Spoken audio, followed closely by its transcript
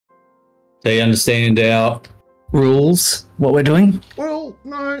Do you understand our rules, what we're doing? Well,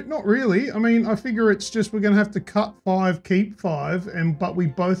 no, not really. I mean, I figure it's just we're going to have to cut 5, keep 5, but we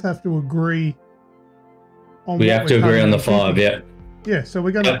both have to agree on We have to agree on the 5, yeah. Yeah, so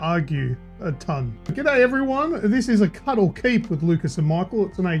we're going to argue a ton. G'day, everyone. This is a cut or keep with Lucas and Michael.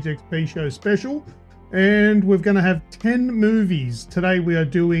 It's an HXP show special, and we're going to have 10 movies. Today we are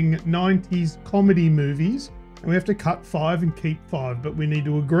doing 90s comedy movies, and we have to cut 5 and keep 5, but we need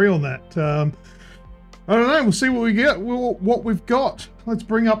to agree on that. I don't know. We'll see what we get. What we've got. Let's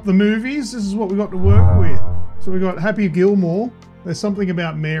bring up the movies. This is what we got to work with. So we got Happy Gilmore. There's Something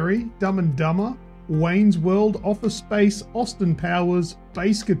About Mary, Dumb and Dumber, Wayne's World, Office Space, Austin Powers,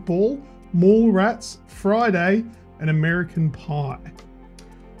 Basketball, Mallrats, Friday, and American Pie.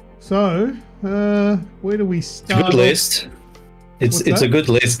 So, where do we start? Good list. It's a good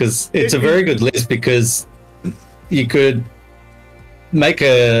list because it's a very good list because you could make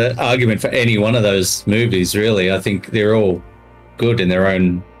a argument for any one of those movies. Really, I think they're all good in their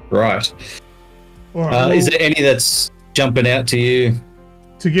own right. Right, is there any that's jumping out to you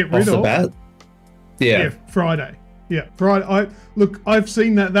to get rid of? Bat? Yeah, Friday. Yeah, Friday. I've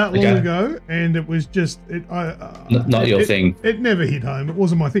seen that long ago, and it was just not your thing. It never hit home. It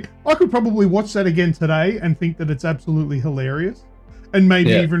wasn't my thing. I could probably watch that again today and think that it's absolutely hilarious, and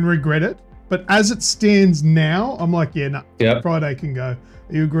maybe even regret it. But as it stands now, I'm like, Friday can go. Are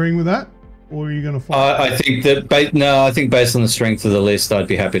you agreeing with that, or are you going to fight? I think that. I think based on the strength of the list, I'd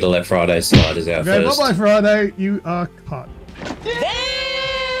be happy to let Friday slide as our first. Bye-bye, Friday. You are cut.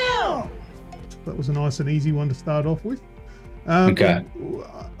 Damn! That was a nice and easy one to start off with. Okay.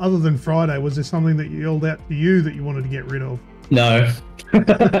 Other than Friday, was there something that yelled out to you that you wanted to get rid of? No.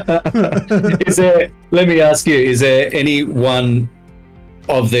 Let me ask you, is there any one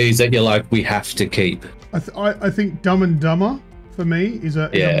of these that you're like, we have to keep? I think Dumb and Dumber, for me, is a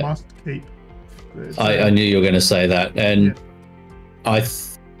must keep. I knew you were going to say that, and I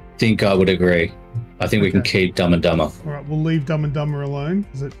think I would agree. I think we can keep Dumb and Dumber. All right, we'll leave Dumb and Dumber alone.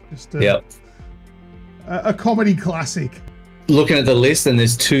 Is it just a comedy classic? Looking at the list, and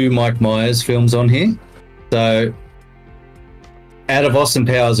there's 2 Mike Myers films on here. So, out of Austin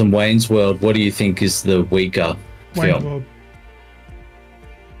Powers and Wayne's World, what do you think is the weaker Wayne's film? World.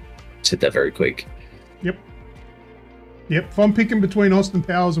 Said that very quick. Yep. If I'm picking between Austin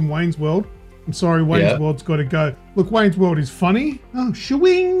Powers and Wayne's World, I'm sorry, Wayne's World's got to go. Look, Wayne's World is funny. Oh,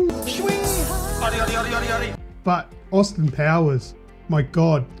 shwing! But Austin Powers, my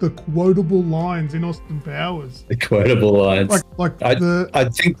God, the quotable lines in Austin Powers. The quotable lines. I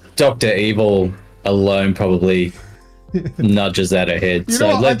think Dr. Evil alone probably nudges that ahead.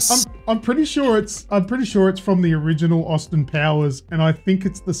 I'm pretty sure it's from the original Austin Powers, and I think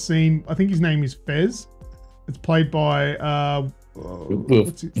it's the scene. I think his name is Fez. It's played by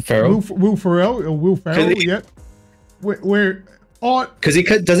Will Ferrell. Will Ferrell. Yep.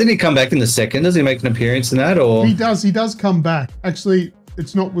 Because doesn't he come back in the second? Does he make an appearance in that? Or he does come back. Actually,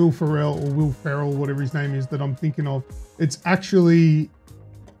 it's not Will Ferrell or Will Ferrell, whatever his name is that I'm thinking of. It's actually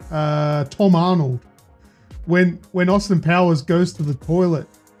Tom Arnold. When Austin Powers goes to the toilet,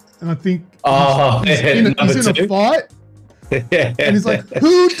 and I think he's in a fight, and he's like,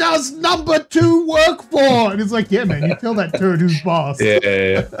 "Who does number 2 work for?" And he's like, "Yeah, man, you tell that turd who's boss."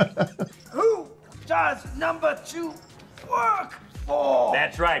 Yeah. Who does number 2 work for?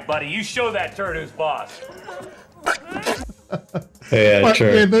 That's right, buddy. You show that turd who's boss. True.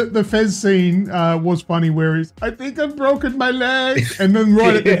 Yeah, the Fez scene was funny where I think I've broken my leg, and then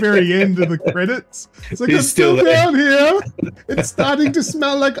right at the very end of the credits, it's like, I'm still down here. It's starting to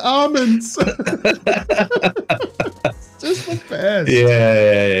smell like almonds. It's just the best.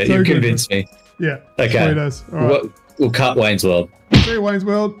 Yeah. So you convinced me. Yeah. Okay. All right. We'll cut Wayne's World. Okay, Wayne's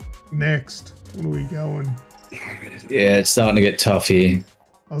World. Next. What are we going? Yeah, it's starting to get tough here.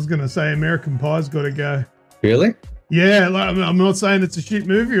 I was going to say American Pie's got to go. Really? Yeah, I'm not saying it's a shit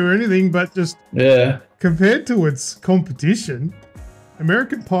movie or anything, but just compared to its competition,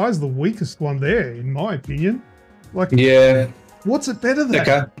 American Pie is the weakest one there, in my opinion. What's it better than?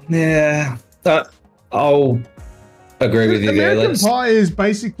 Okay. Yeah. I'll agree with you American Pie is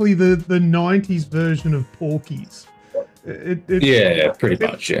basically the 90s version of Porky's. Pretty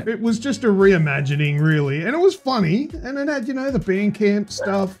much. It was just a reimagining, really, and it was funny, and it had the band camp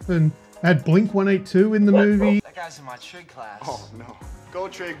stuff and had Blink 182 in the movie. That guy's in my trig class. Oh no! Go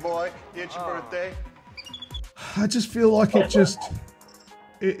trig boy! It's your birthday. I just feel like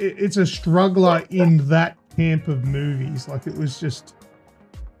it's a struggler in that camp of movies. Like it was just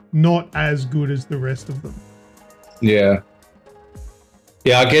not as good as the rest of them. Yeah.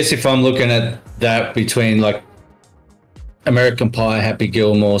 I guess if I'm looking at that between like American Pie, Happy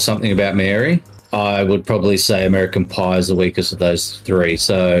Gilmore, Something About Mary, I would probably say American Pie is the weakest of those three.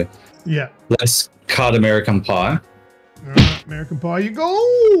 So yeah, let's cut American Pie. All right, American Pie, you're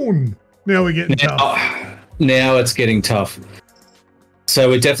gone. Now we're getting tough. Now it's getting tough. So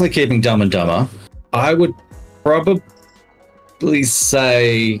we're definitely keeping Dumb and Dumber. I would probably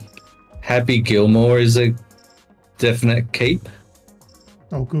say Happy Gilmore is a definite keep.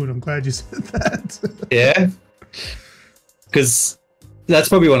 Oh, good. I'm glad you said that. Yeah. Because that's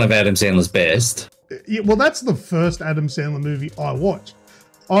probably one of Adam Sandler's best. Yeah, well, that's the first Adam Sandler movie I watched.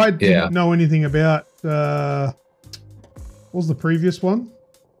 I didn't know anything about... what was the previous one?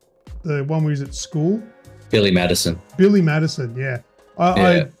 The one where he was at school? Billy Madison. Billy Madison, yeah.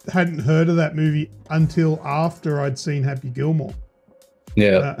 I hadn't heard of that movie until after I'd seen Happy Gilmore.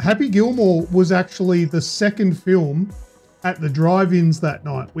 Yeah. Happy Gilmore was actually the second film at the drive-ins that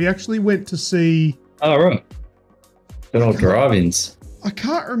night. We actually went to see... Oh, right. Good old drive-ins. I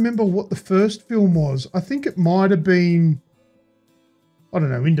can't remember what the first film was. I think it might have been, I don't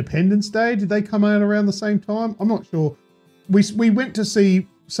know, Independence Day. Did they come out around the same time? I'm not sure. We went to see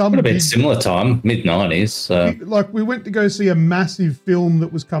some... Would have been a similar time, mid-90s. So. We went to go see a massive film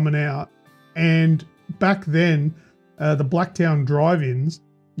that was coming out. And back then, the Blacktown drive-ins,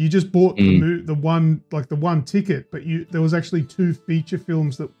 you just bought the one ticket, but there was actually two feature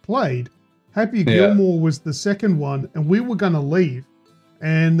films that played. Happy Gilmore was the second one, and we were going to leave.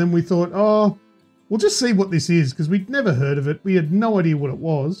 And then we thought, oh, we'll just see what this is, because we'd never heard of it. We had no idea what it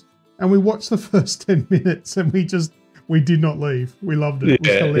was. And we watched the first 10 minutes, and we did not leave. We loved it. It was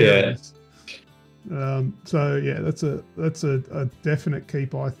hilarious. Yeah. So, yeah, that's a definite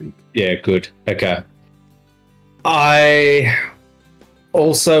keep, I think. Yeah, good. Okay. I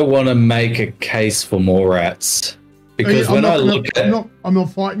also want to make a case for Mallrats. Because I'm not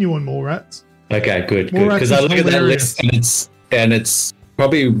fighting you on Mallrats. Okay, good. Because I look at that list and it's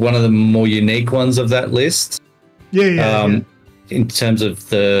probably one of the more unique ones of that list. Yeah. In terms of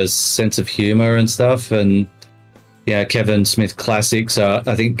the sense of humor and stuff, and Kevin Smith classic. So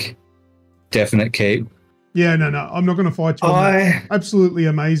I think definite keep. Yeah, no, I'm not going to fight you on that. Absolutely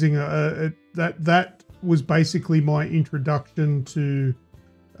amazing. That was basically my introduction to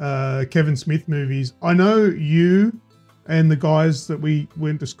Kevin Smith movies. I know you and the guys that we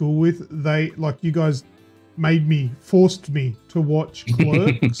went to school with, you guys forced me to watch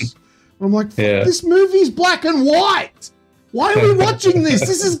Clerks. And I'm like, this movie's black and white. Why are we watching this?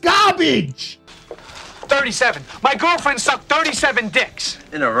 This is garbage. 37. My girlfriend sucked 37 dicks.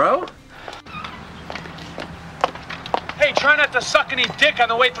 In a row? Hey, try not to suck any dick on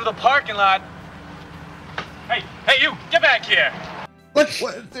the way through the parking lot. Hey, you, get back here.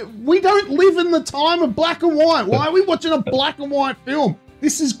 We don't live in the time of black and white. Why are we watching a black and white film?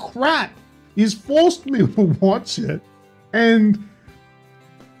 This is crap. He's forced me to watch it, and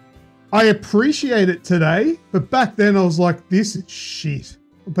I appreciate it today. But back then, I was like, "This is shit."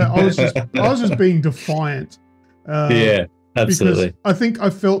 But I was just being defiant. Yeah, absolutely. I think I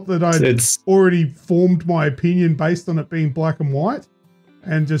felt that I'd already formed my opinion based on it being black and white,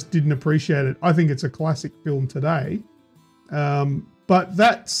 and just didn't appreciate it. I think it's a classic film today. But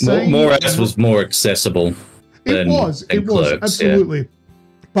that saying, Mallrats was more accessible. It was absolutely. Yeah.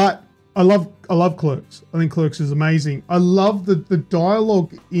 But I love Clerks. I think Clerks is amazing. I love the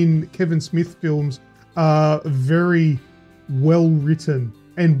dialogue in Kevin Smith films are very well written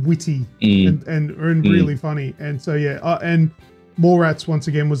and witty and really funny. And so and Mallrats once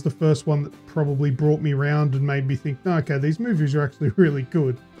again was the first one that probably brought me around and made me think, no, okay, these movies are actually really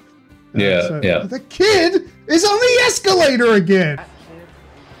good. The kid is on the escalator again.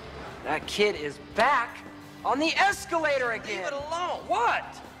 That kid is back on the escalator again. Leave it alone. What?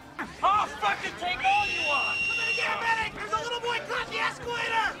 Oh, fucking take all you want. I'm gonna get a medic. There's a little boy caught the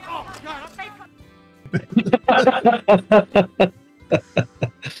escalator.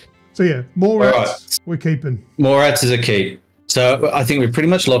 So Mallrats, we're keeping. Mallrats is a keep. So I think we're pretty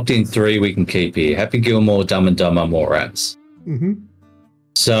much locked in 3 we can keep here. Happy Gilmore, Dumb and Dumber, Mallrats. Mm-hmm.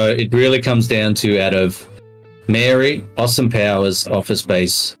 So it really comes down to, out of Mary, Austin Powers, Office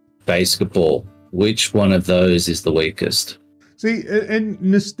Space, Basketball, which one of those is the weakest? See, and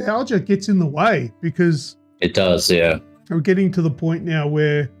nostalgia gets in the way, because it does, yeah. We're getting to the point now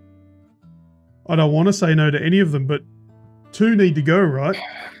where I don't want to say no to any of them, but 2 need to go, right?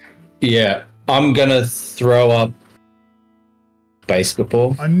 Yeah, I'm going to throw up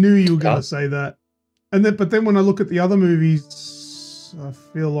Basketball. I knew you were going to say that. But then when I look at the other movies, I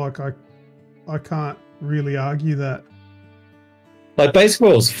feel like I can't really argue that. Like,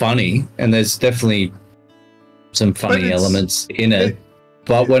 Basketball's funny, and there's definitely some funny elements in it.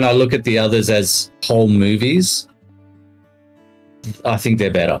 But when I look at the others as whole movies, I think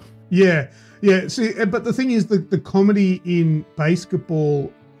they're better. Yeah. See, but the thing is, the comedy in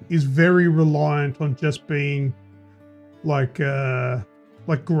Basketball is very reliant on just being like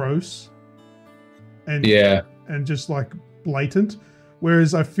gross and just like blatant.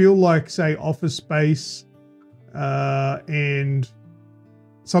 Whereas I feel like, say, Office Space and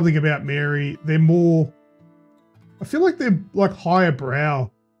Something About Mary, they're more. I feel like they're like higher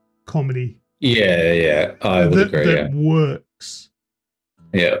brow comedy. Yeah, I would agree. That works.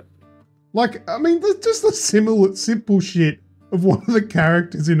 Yeah. Like, I mean, there's just the simple shit of one of the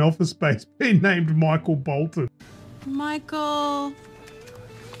characters in Office Space being named Michael Bolton. Michael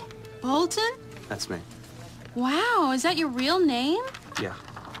Bolton? That's me. Wow, is that your real name? Yeah.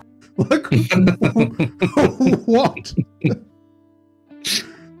 Like, what?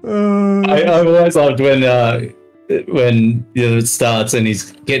 I've always loved when it starts and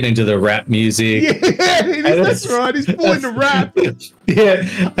he's getting into the rap music. Yeah, that's right. He's pulling the rap. Yeah,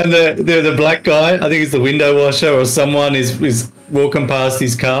 and the black guy, I think it's the window washer or someone is walking past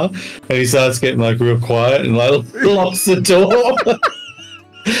his car, and he starts getting like real quiet and like locks the door.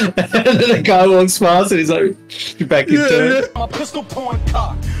 And then the guy walks past and he's like back into it. My pistol point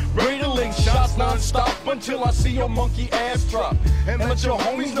cock, ready to link shots non-stop until I see your monkey ass drop, and let your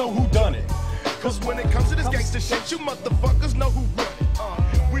homies know who done it. Cause when it comes to this gangster shit, you motherfuckers know who run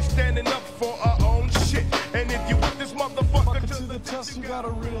it. We standing up for our own shit, and if you with this motherfucker to the test, you gotta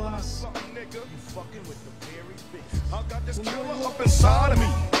realize something, nigga. You fucking with the very bitch. I got this killer up inside of me.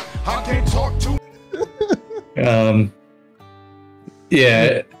 I can't talk to.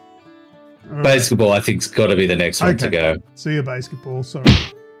 Yeah. Right. Basketball, I think's got to be the next one to go. See you, Basketball. Sorry.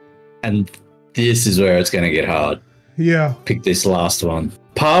 And this is where it's going to get hard. Yeah. Pick this last one.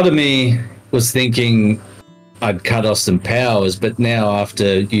 Part of me was thinking I'd cut Austin Powers, but now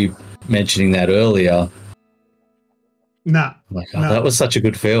after you mentioning that earlier, that was such a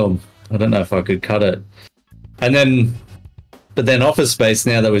good film. I don't know if I could cut it. But then Office Space,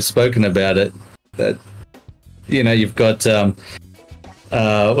 now that we've spoken about it, that you've got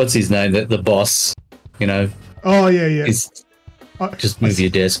what's his name? The boss, Oh yeah. Just move your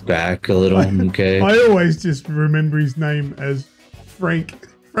desk back a little, okay? I always just remember his name as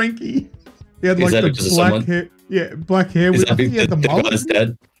Frankie. He had like the black hair. Yeah, black hair. He had the mullet. Guy's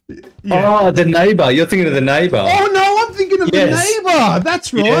dad? Yeah. Oh, the neighbor. You're thinking of the neighbor. Oh no, I'm thinking of the neighbor.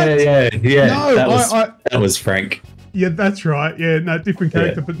 That's right. Yeah. No, that was Frank. Yeah, that's right. Yeah, no, different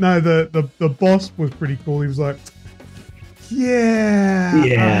character. Yeah. But no, the boss was pretty cool. He was like,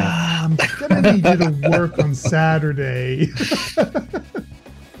 I'm gonna need you to work on Saturday.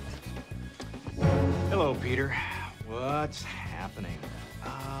 Hello, Peter. What's happening?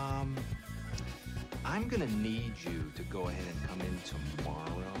 I'm gonna need you to go ahead and come in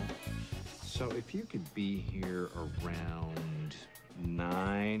tomorrow. So if you could be here around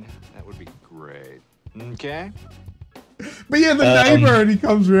 9, that would be great. Okay? But yeah, the neighbor, and he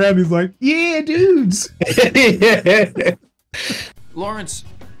comes around, he's like, yeah, dudes. Lawrence,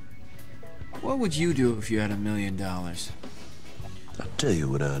 what would you do if you had $1 million? I'll tell you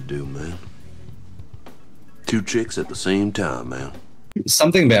what I'd do, man. 2 chicks at the same time, man.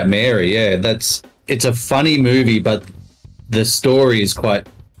 Something About Mary, it's a funny movie, but the story is quite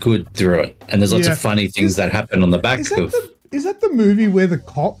good through it. And there's lots of funny things that happen on the back of... Is that the movie where the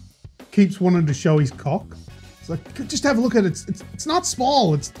cop keeps wanting to show his cock? It's like, just have a look at it. It's not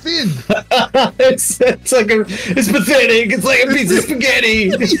small. It's thin. it's pathetic. It's like a piece of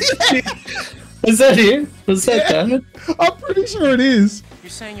spaghetti. Was that it? Was that that? I'm pretty sure it is. You're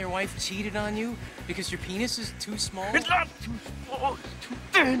saying your wife cheated on you because your penis is too small? It's not too small. It's too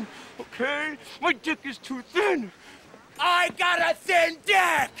thin. Okay? My dick is too thin. I got a thin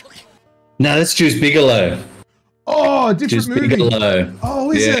dick. No, that's Juice Bigelow. Oh, different movie. Bigelow.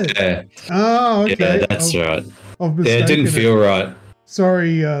 Oh, is it? Oh, okay. Yeah, that's right. It didn't feel right.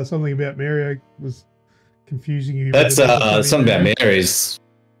 Sorry, Something About Mary. I was confusing you. That's Something About Mary's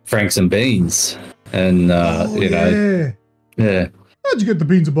Franks and Beans. And, Yeah. How'd you get the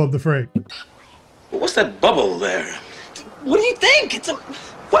beans above the Frank? What's that bubble there? What do you think?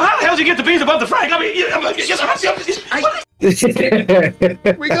 Well, how the hell did you get the beans above the Frank? I mean,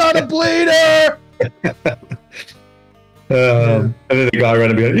 we got a bleeder! And then the guy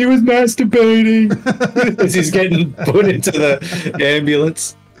running behind, he was masturbating as he's getting put into the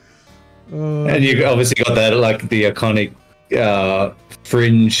ambulance. And you obviously got that, like the iconic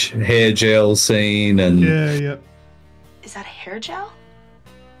fringe hair gel scene. And yeah. Is that a hair gel?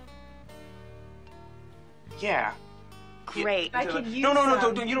 Yeah. Great. I could use No, you don't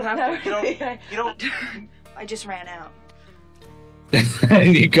have to. You don't. I just ran out.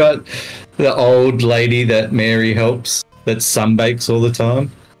 And you got the old lady that Mary helps that sunbakes all the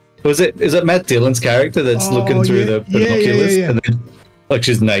time. Is it Matt Dillon's character that's looking through the binoculars and then like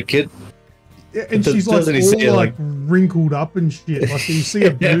she's naked? Yeah, and she's like all like wrinkled up and shit. Like you see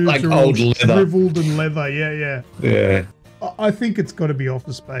her boobs like are old all leather. shriveled and leather. Yeah. Yeah. I think it's got to be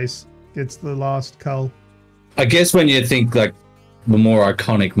Office Space. Gets the last cull. I guess when you think like the more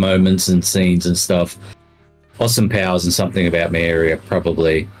iconic moments and scenes and stuff, Austin Powers and Something About Mary are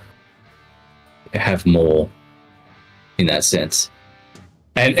probably have more in that sense.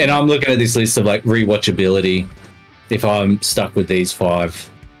 And I'm looking at this list of like rewatchability. If I'm stuck with these 5,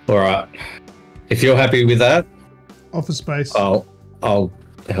 all right. If you're happy with that, Office Space. I'll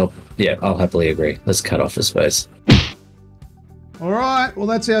help. Yeah, I'll happily agree. Let's cut Office Space. All right. Well,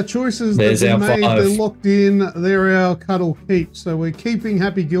 that's our choices. There's that we our made. 5. They're locked in. They're our cuddle keep. So we're keeping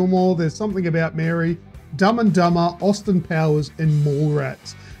Happy Gilmore. There's Something About Mary, Dumb and Dumber, Austin Powers, and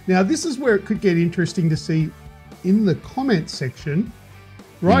Mallrats. Now, this is where it could get interesting to see in the comments section.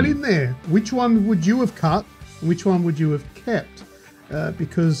 Right in there, which one would you have cut and which one would you have kept?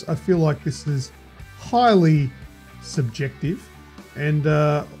 Because I feel like this is highly subjective and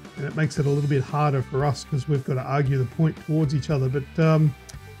it makes it a little bit harder for us because we've got to argue the point towards each other. But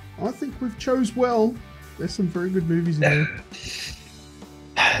I think we've chose well. There's some very good movies in there.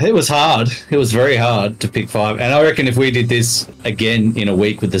 It was hard. It was very hard to pick 5. And I reckon if we did this again in a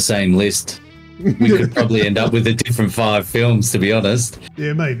week with the same list, we could probably end up with a different 5 films, to be honest.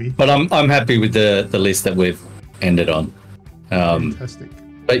 Yeah, maybe. But I'm happy with the list that we've ended on. Fantastic.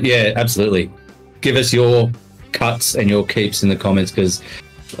 But yeah, absolutely. Give us your cuts and your keeps in the comments because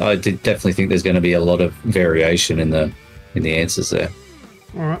I definitely think there's going to be a lot of variation in the answers there.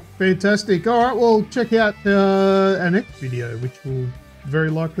 All right, fantastic. All right, well, check out our next video, which will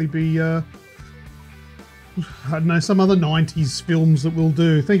very likely be I don't know, some other 90s films that we'll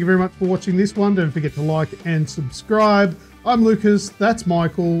do. Thank you very much for watching this one. Don't forget to like and subscribe. I'm Lucas, that's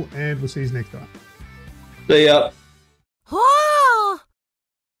Michael, and we'll see you next time. See ya.